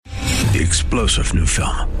The explosive new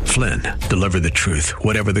film, Flynn, deliver the truth,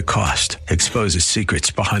 whatever the cost, exposes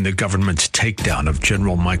secrets behind the government's takedown of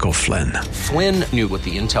General Michael Flynn. Flynn knew what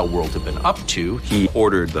the intel world had been up to. He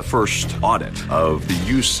ordered the first audit of the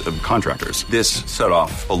use of contractors. This set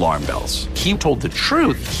off alarm bells. He told the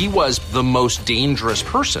truth. He was the most dangerous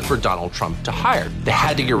person for Donald Trump to hire. They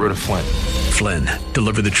had to get rid of Flynn. Flynn,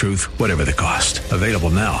 deliver the truth, whatever the cost. Available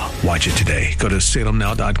now. Watch it today. Go to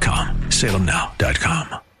salemnow.com.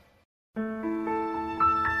 salemnow.com.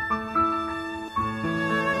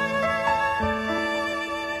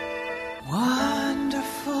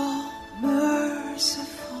 Wonderful,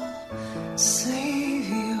 merciful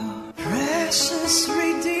Savior, precious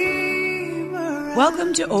Redeemer.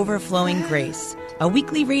 Welcome to Overflowing Grace, a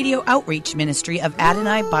weekly radio outreach ministry of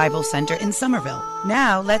Adonai Bible Center in Somerville.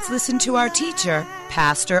 Now, let's listen to our teacher,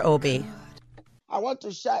 Pastor Obi. I want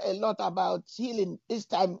to share a lot about healing this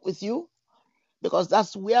time with you because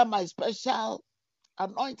that's where my special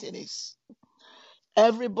anointing is.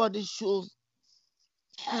 Everybody should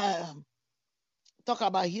talk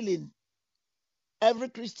about healing. Every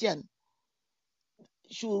Christian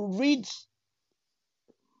should read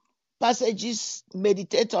passages,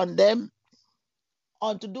 meditate on them,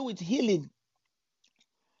 on to do with healing.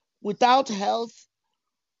 Without health,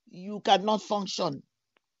 you cannot function.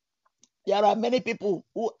 There are many people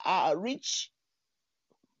who are rich,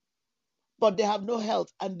 but they have no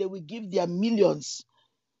health, and they will give their millions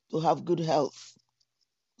to have good health.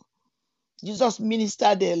 Jesus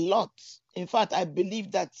ministered a lot. In fact, I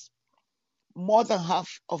believe that more than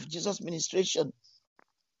half of Jesus' ministration,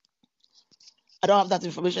 I don't have that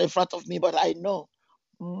information in front of me, but I know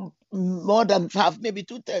more than half, maybe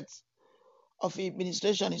 2/3 of his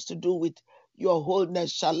ministration is to do with your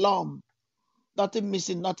wholeness, shalom, nothing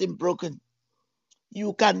missing, nothing broken.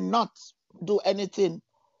 You cannot do anything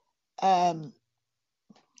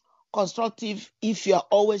constructive if you're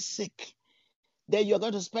always sick. Then you're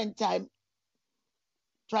going to spend time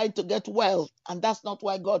trying to get well, and that's not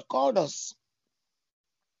why God called us.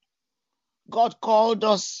 God called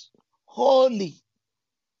us holy.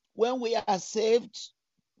 When we are saved,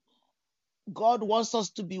 God wants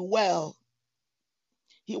us to be well.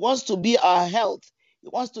 He wants to be our health. He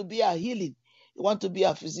wants to be our healing. He wants to be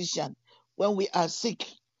our physician when we are sick.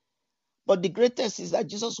 But the greatest is that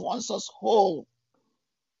Jesus wants us whole.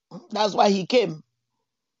 That's why he came.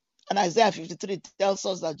 And Isaiah 53 tells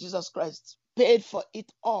us that Jesus Christ paid for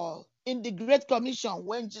it all. In the Great Commission,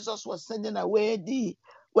 when Jesus was sending away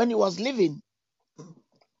when he was living,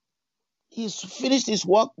 he finished his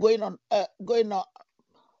work, going on,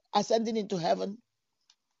 ascending into heaven.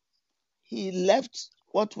 He left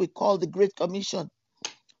what we call the Great Commission.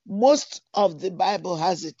 Most of the Bible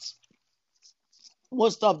has it.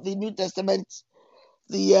 Most of the New Testament,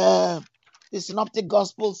 the Synoptic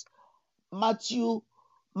Gospels, Matthew,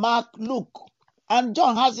 Mark, Luke, and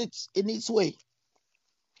John has it in its way.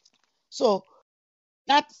 So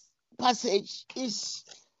that passage is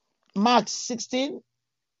Mark 16.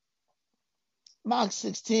 Mark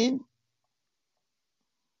 16.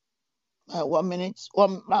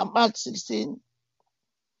 Mark 16,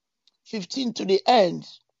 15 to the end.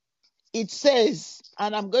 It says,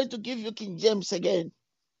 and I'm going to give you King James again.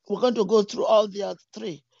 We're going to go through all the other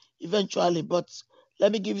three eventually, but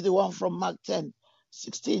let me give you the one from Mark 10,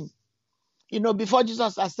 16. Before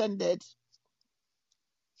Jesus ascended,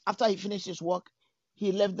 after he finished his work,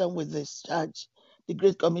 he left them with this charge, the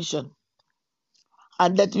Great Commission.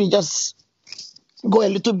 And let me just go a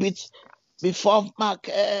little bit before Mark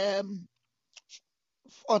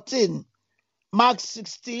 14. Mark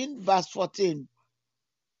 16, verse 14.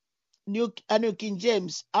 New King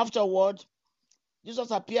James. Afterward,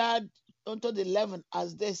 Jesus appeared unto the 11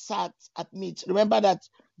 as they sat at meat. Remember that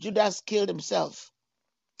Judas killed himself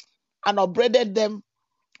and upbraided them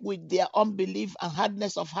with their unbelief and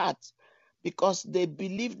hardness of heart, because they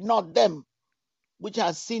believed not them which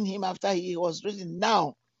had seen him after he was risen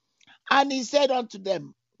now. And he said unto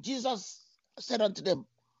them, Jesus said unto them,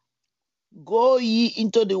 go ye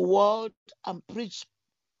into the world and preach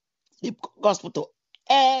the gospel to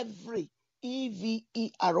every,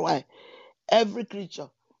 EVERY, every creature.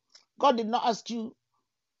 God did not ask you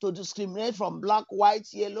to discriminate from black,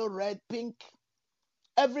 white, yellow, red, pink.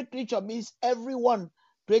 Every creature means everyone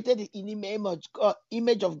created in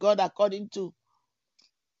image of God, according to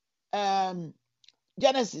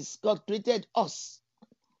Genesis. God created us.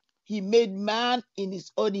 He made man in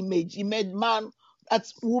his own image. He made man,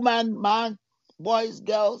 that's woman, man, boys,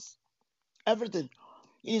 girls, everything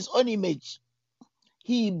in his own image.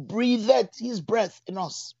 He breathed his breath in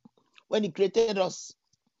us when he created us.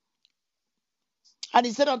 And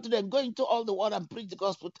he said unto them, go into all the world and preach the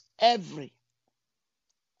gospel to every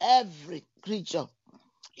creature.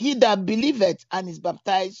 He that believeth and is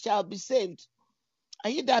baptized shall be saved,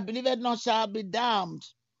 and he that believeth not shall be damned.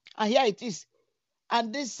 And here it is.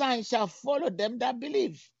 And this sign shall follow them that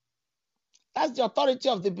believe. That's the authority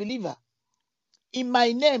of the believer. In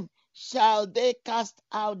my name shall they cast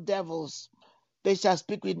out devils. They shall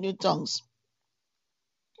speak with new tongues.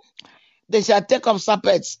 They shall take up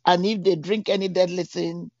serpents, and if they drink any deadly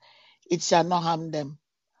thing, it shall not harm them,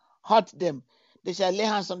 hurt them. They shall lay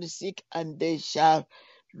hands on the sick, and they shall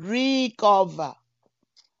recover.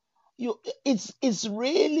 It's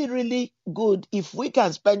really, really good if we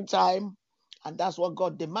can spend time, and that's what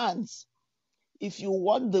God demands. If you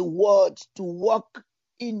want the word to work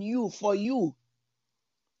in you, for you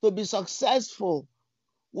to be successful,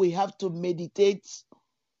 we have to meditate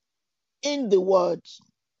in the word,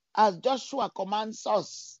 as Joshua commands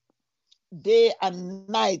us, day and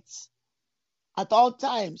night, at all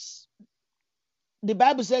times. The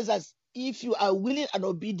Bible says that if you are willing and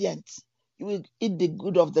obedient, you will eat the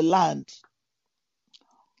good of the land.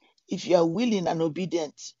 If you are willing and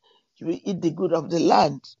obedient, you will eat the good of the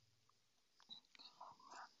land.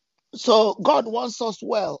 So God wants us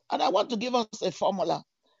well. And I want to give us a formula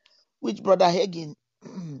which Brother Hagin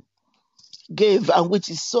gave and which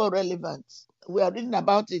is so relevant. We are reading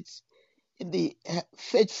about it in the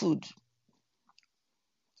Faith Food.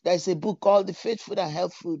 There is a book called The Faith Food and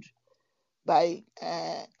Health Food by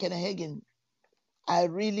Kenneth Hagin. I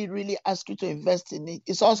really, really ask you to invest in it.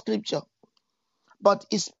 It's all scripture, but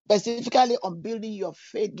it's specifically on building your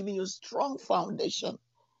faith, giving you strong foundation,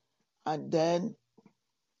 and then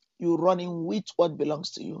you running with what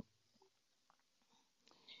belongs to you.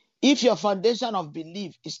 If your foundation of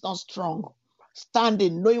belief is not strong,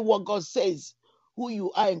 standing, knowing what God says, who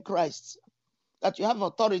you are in Christ, that you have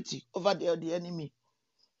authority over the enemy,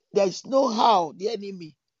 there is no how the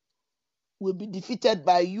enemy will be defeated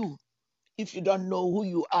by you if you don't know who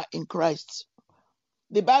you are in Christ.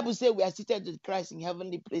 The Bible says we are seated with Christ in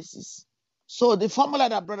heavenly places. So the formula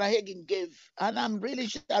that Brother Hagin gave, and I'm really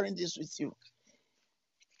sharing this with you,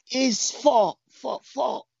 is fourfold.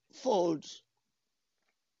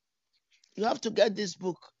 You have to get this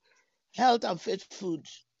book, Health and Faith Food.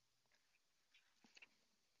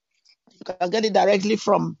 You can get it directly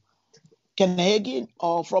from Kenneth Hagin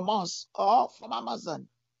or from us or from Amazon.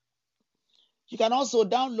 You can also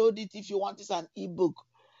download it if you want. It's an ebook.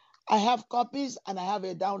 I have copies and I have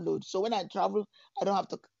a download. So when I travel, I don't have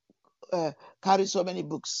to carry so many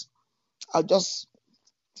books. I'll just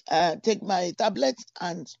take my tablet,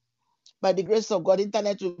 and by the grace of God,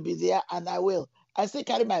 internet will be there, and I will. I still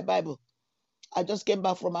carry my Bible. I just came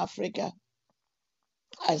back from Africa.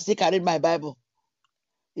 I still carried my Bible,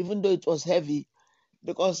 even though it was heavy,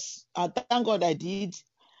 because thank God I did,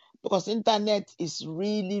 because internet is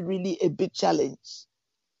really, really a big challenge.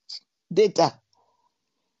 Data.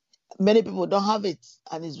 Many people don't have it,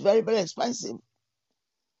 and it's very, very expensive.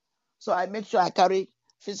 So I make sure I carry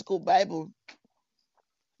physical Bible.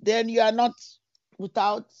 Then you are not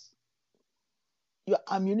without your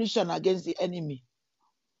ammunition against the enemy.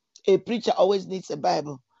 A preacher always needs a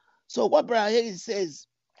Bible. So what Brother Hagin says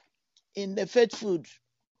in the Faith Food,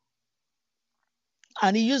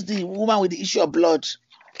 and he used the woman with the issue of blood,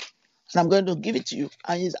 and I'm going to give it to you,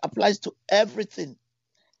 and it applies to everything.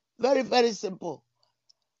 Very, very simple,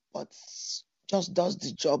 but just does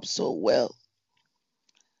the job so well.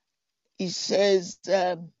 He says,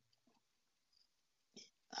 and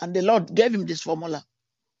the Lord gave him this formula.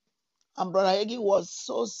 And Brother Hagin was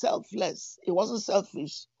so selfless. He wasn't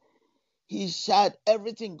selfish. He shared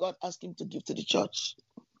everything God asked him to give to the church.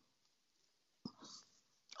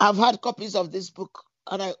 I've had copies of this book,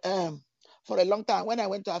 and I for a long time. When I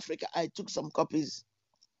went to Africa, I took some copies.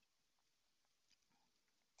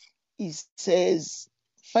 He says,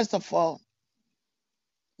 first of all,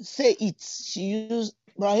 say it.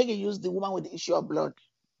 Brother Hagin used the woman with the issue of blood.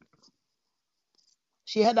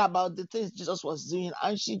 She heard about the things Jesus was doing,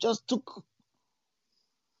 and she just took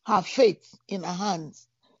her faith in her hands.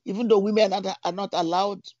 Even though women are not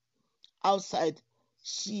allowed outside,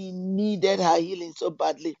 she needed her healing so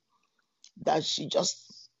badly that she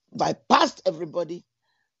just bypassed everybody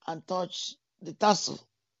and touched the tassel,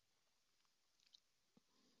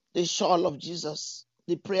 the shawl of Jesus,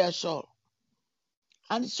 the prayer shawl.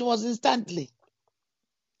 And she was instantly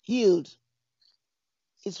healed.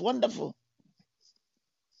 It's wonderful.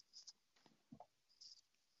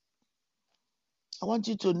 I want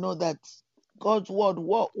you to know that God's word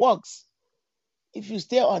works. If you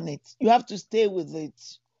stay on it, you have to stay with it.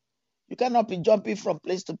 You cannot be jumping from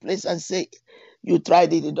place to place and say, you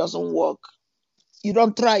tried it, it doesn't work. You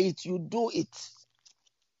don't try it, you do it.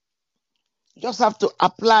 You just have to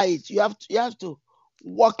apply it. You have to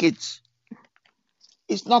work it.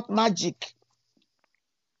 It's not magic.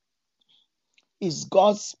 It's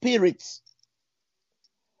God's Spirit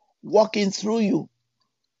working through you.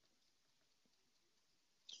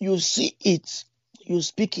 You see it. You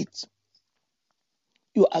speak it.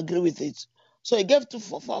 You agree with it. So he gave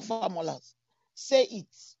 4 formulas. Say it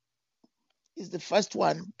is the first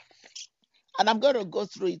one. And I'm going to go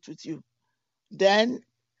through it with you. Then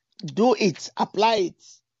do it. Apply it.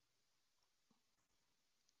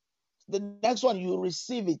 The next one, you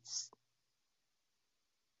receive it.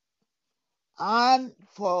 And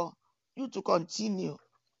for you to continue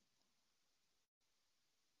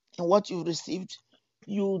in what you've received,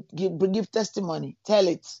 you give testimony. Tell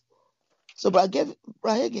it. So Brother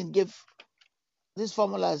Hagin gave these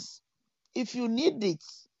formulas. If you need it,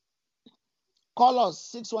 call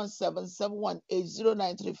us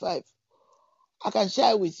 617-718-0935. I can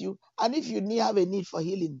share with you. And if you have a need for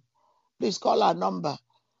healing, please call our number.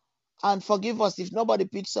 And forgive us if nobody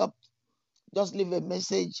picks up. Just leave a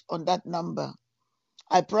message on that number.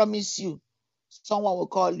 I promise you, someone will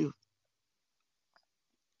call you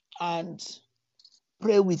and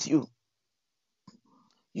pray with you.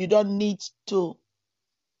 You don't need to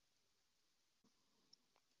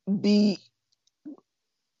be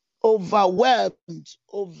overwhelmed,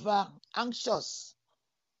 over anxious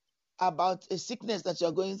about a sickness that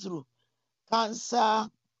you're going through. Cancer,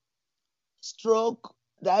 stroke,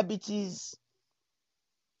 diabetes,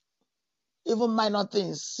 even minor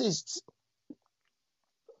things, cysts,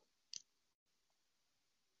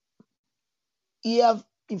 ear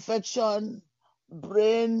infection,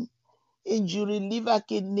 brain injury, liver,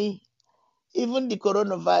 kidney, even the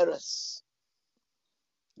coronavirus.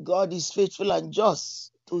 God is faithful and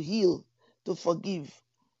just to heal, to forgive,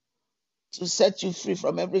 to set you free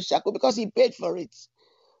from every shackle because he paid for it.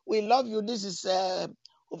 We love you. This is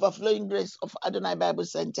Overflowing Grace of Adonai Bible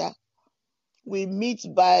Center. We meet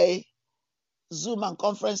by Zoom and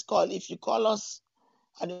conference call. If you call us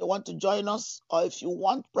and you want to join us, or if you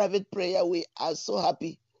want private prayer, we are so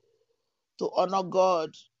happy to honor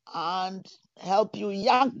God and help you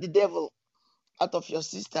yank the devil out of your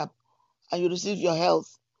system and you receive your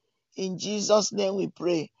health. In Jesus' name we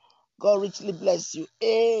pray. God richly bless you.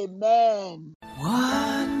 Amen.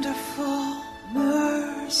 Wonderful,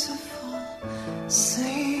 merciful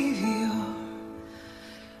Savior,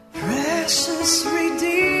 precious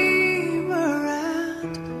Redeemer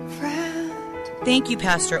and friend. Thank you,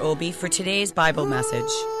 Pastor Obi, for today's Bible message.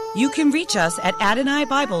 You can reach us at Adonai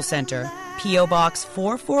Bible Center, P.O. Box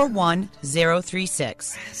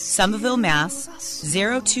 441036, Somerville, Mass.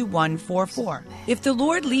 02144. If the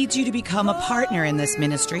Lord leads you to become a partner in this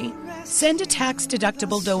ministry, send a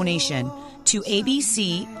tax-deductible donation to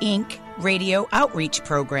ABC Inc. Radio Outreach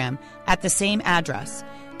Program at the same address,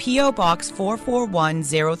 P.O. Box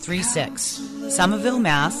 441036, Somerville,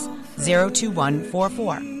 Mass.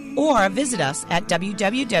 02144. Or visit us at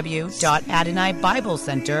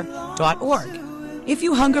www.AdonaiBibleCenter.org. If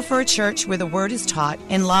you hunger for a church where the Word is taught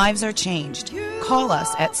and lives are changed, call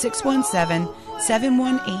us at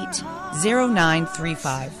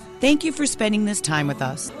 617-718-0935. Thank you for spending this time with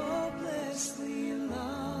us.